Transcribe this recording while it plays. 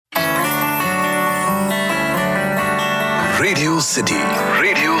Radio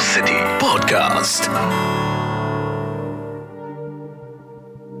city podcast.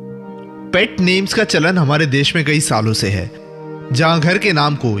 पेट names का चलन हमारे देश में कई सालों से है। जहां घर के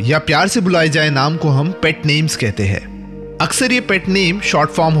नाम को या प्यार से बुलाए जाए नाम को हम पेट नेम्स कहते हैं। अक्सर ये पेट नेम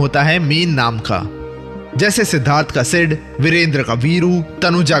शॉर्ट फॉर्म होता है मेन नाम का, जैसे सिद्धार्थ का सिड, वीरेंद्र का वीरू,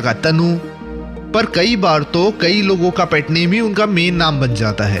 तनुजा का तनु। पर कई बार तो कई लोगों का पेट नेम ही उनका मेन नाम बन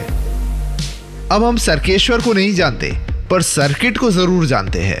जाता है। अब हम सरकेश्वर को नहीं जानते, पर सर्किट को जरूर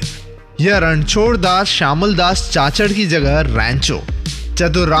जानते हैं। यह रणछोड़ दास श्यामल दास चाचड़ की जगह रैंचो,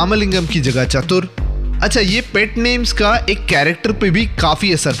 चतुर रामलिंगम की जगह चतुर। अच्छा, ये पेट नेम्स का एक कैरेक्टर पे भी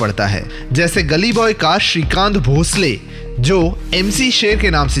काफी असर पड़ता है। जैसे गली बॉय का श्रीकांत भोसले, जो MC शेर के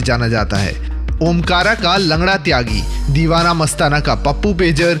नाम से जाना जाता है, ओमकारा का लंगड़ा त्यागी, दीवाना मस्ताना का पप्पू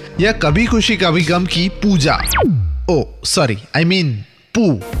पेजर, या कभी खुशी कभी गम की पूजा,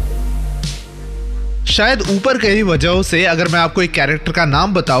 पू। शायद ऊपर कई वजहों से अगर मैं आपको एक कैरेक्टर का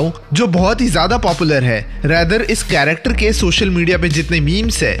नाम बताऊं जो बहुत ही ज्यादा पॉपुलर है, रैदर इस कैरेक्टर के सोशल मीडिया पे जितने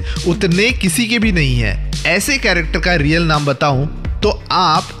मीम्स है उतने किसी के भी नहीं है, ऐसे कैरेक्टर का रियल नाम बताऊं तो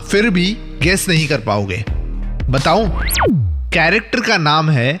आप फिर भी गेस नहीं कर पाओगे। बताऊं? कैरेक्टर का नाम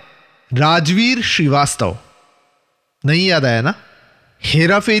है राजवीर श्रीवास्तव। नहीं याद आया ना?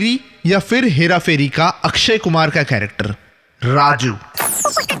 हेरा फेरी या फिर हेरा फेरी का अक्षय कुमार का character Raju.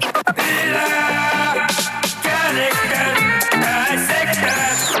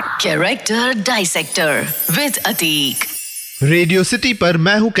 Character Dissector with Atiq. Radio City पर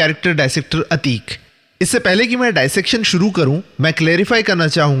मैं हूं कैरेक्टर डाइसेक्टर अतीक। इससे पहले कि मैं डाइसेक्शन शुरू करूं, मैं क्लेरिफाई करना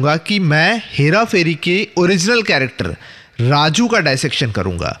चाहूंगा कि मैं हेरा फेरी के ओरिजिनल कैरेक्टर राजू का डाइसेक्शन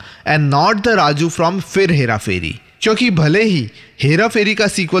करूंगा and not the Raju from फिर हेरा फेरी। क्योंकि भले ही हेरा फेरी का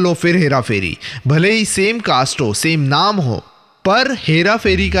सीक्वल हो फिर हेरा फेरी, भले ही सेम कास्ट हो, सेम नाम हो, पर हेरा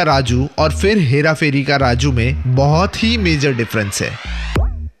फेरी का राजू और फिर हेरा फेरी का राजू में बहुत ही मेजर डिफरेंस है।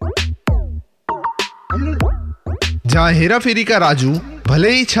 जहां हेरा फेरी का राजू भले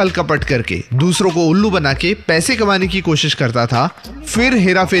ही छल कपट करके दूसरों को उल्लू बना के पैसे कमाने की कोशिश करता था, फिर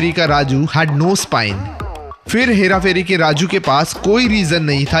हेरा फेरी का राजू हैड नो स्पाइन। फिर हेरा फेरी के राजू के पास कोई रीजन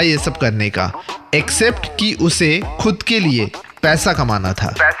नहीं था ये सब करने का, एक्सेप्ट कि उसे खुद के लिए पैसा कमाना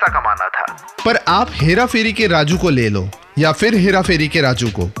था। पर आप हेरा फेरी के राजू को ले लो या फिर हेरा फेरी के राजू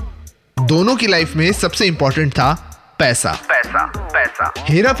को, दोनों की लाइफ में सबसे इंपॉर्टेंट था पैसा।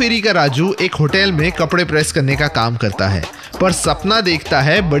 हेरा फेरी का राजू एक होटल में कपड़े प्रेस करने का काम करता है, पर सपना देखता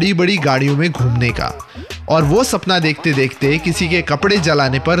है बड़ी बड़ी गाड़ियों में घूमने का, और वो सपना देखते देखते किसी के कपड़े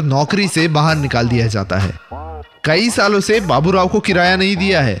जलाने पर नौकरी से बाहर निकाल दिया जाता है। कई सालों से बाबूराव को किराया नहीं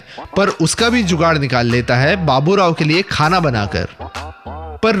दिया है, पर उसका भी जुगाड़ निकाल लेता है बाबूराव के लिए खाना बनाकर।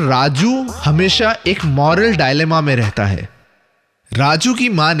 पर राजू हमेशा एक मॉरल डायलेमा में रहता है। राजू की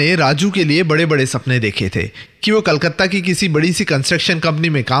मां ने राजू के लिए बड़े बड़े सपने देखे थे कि वो कलकत्ता की किसी बड़ी सी कंस्ट्रक्शन कंपनी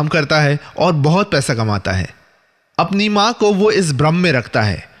में काम करता है और बहुत पैसा कमाता है। अपनी मां को वो इस भ्रम में रखता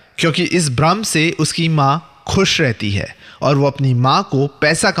है, क्योंकि इस भ्रम से उसकी मां खुश रहती है और वो अपनी मां को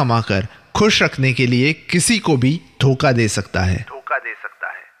पैसा कमाकर खुश रखने के लिए किसी को भी धोखा दे सकता है।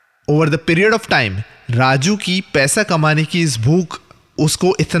 Over the period of time Raju की पैसा कमाने की इस भूख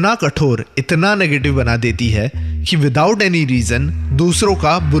उसको इतना कठोर, इतना नेगेटिव बना देती है कि विदाउट एनी रीजन दूसरों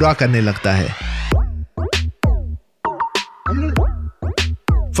का बुरा करने लगता है।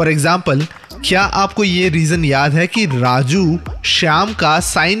 फॉर एग्जाम्पल, क्या आपको ये रीजन याद है कि राजू श्याम का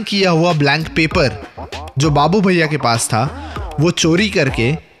साइन किया हुआ ब्लैंक पेपर जो बाबू भैया के पास था, वो चोरी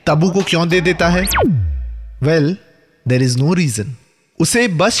करके तब्बू को क्यों दे देता है? Well, there is no reason. उसे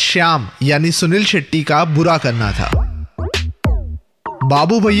बस श्याम यानी सुनील शेट्टी का बुरा करना था।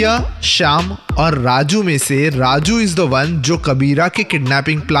 बाबू भैया, श्याम और राजू में से राजू इज द वन जो कबीरा के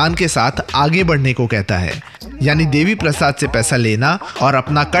किडनैपिंग प्लान के साथ आगे बढ़ने को कहता है, यानी देवी प्रसाद से पैसा लेना और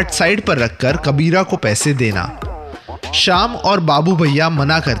अपना कट साइड पर रखकर कबीरा को पैसे देना। श्याम और बाबू भैया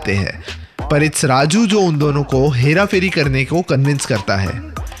मना करते हैं, पर इट्स राजू जो उन दोनों को हेरा फेरी करने को कन्विंस करता है।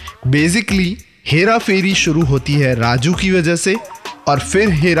 बेसिकली हेरा फेरी शुरू होती है राजू की वजह से, और फिर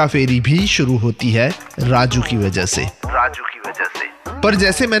हेरा फेरी भी शुरू होती है राजू की वजह से। पर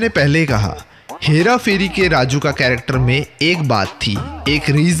जैसे मैंने पहले कहा, हेरा फेरी के राजू का कैरेक्टर में एक बात थी, एक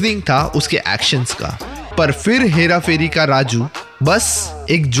रीजनिंग था उसके एक्शंस का, पर फिर हेरा फेरी का राजू बस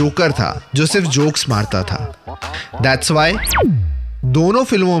एक जोकर था जो सिर्फ जोक्स मारता था। दैट्स व्हाई दोनों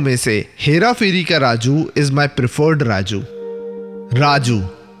फिल्मों में से हेरा फेरी का Raju is my preferred Raju. Raju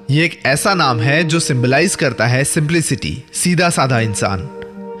ये एक ऐसा नाम है जो सिंबलाइज करता है सिंप्लिसिटी, सीधा साधा इंसान।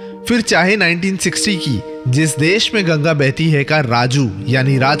 फिर चाहे 1960 की जिस देश में गंगा बहती है का राजू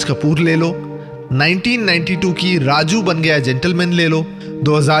यानी राज कपूर ले लो, 1992 की राजू बन गया जेंटलमैन ले लो,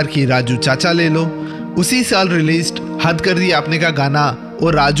 2000 की राजू चाचा ले लो, उसी साल रिलीज्ड हद कर दी आपने का गाना ओ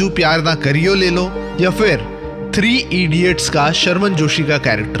राजू प्यार ना करियो ले लो, या फिर 3 इडियट्स का शर्मन जोशी का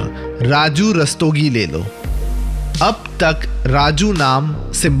कैरेक्टर राजू रस्तोगी ले लो। अब तक राजू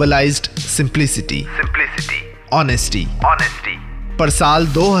नाम सिंबलाइज्ड सिंप्लिसिटी, ऑनेस्टी। पर साल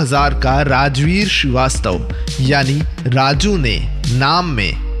 2000 का राजवीर श्रीवास्तव यानी राजू ने नाम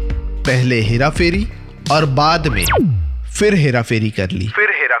में पहले हेरा फेरी और बाद में फिर हेरा फेरी कर ली।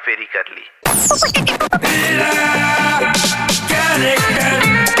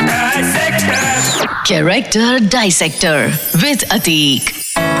 Character Dissector with Atik.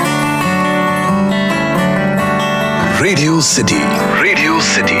 Radio city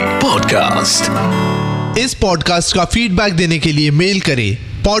podcast. इस पॉडकास्ट का फीडबैक देने के लिए मेल करें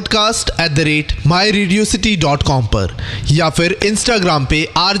podcast@myradiocity.com पर या फिर इंस्टाग्राम पे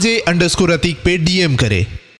RJ_Atik पे DM करें।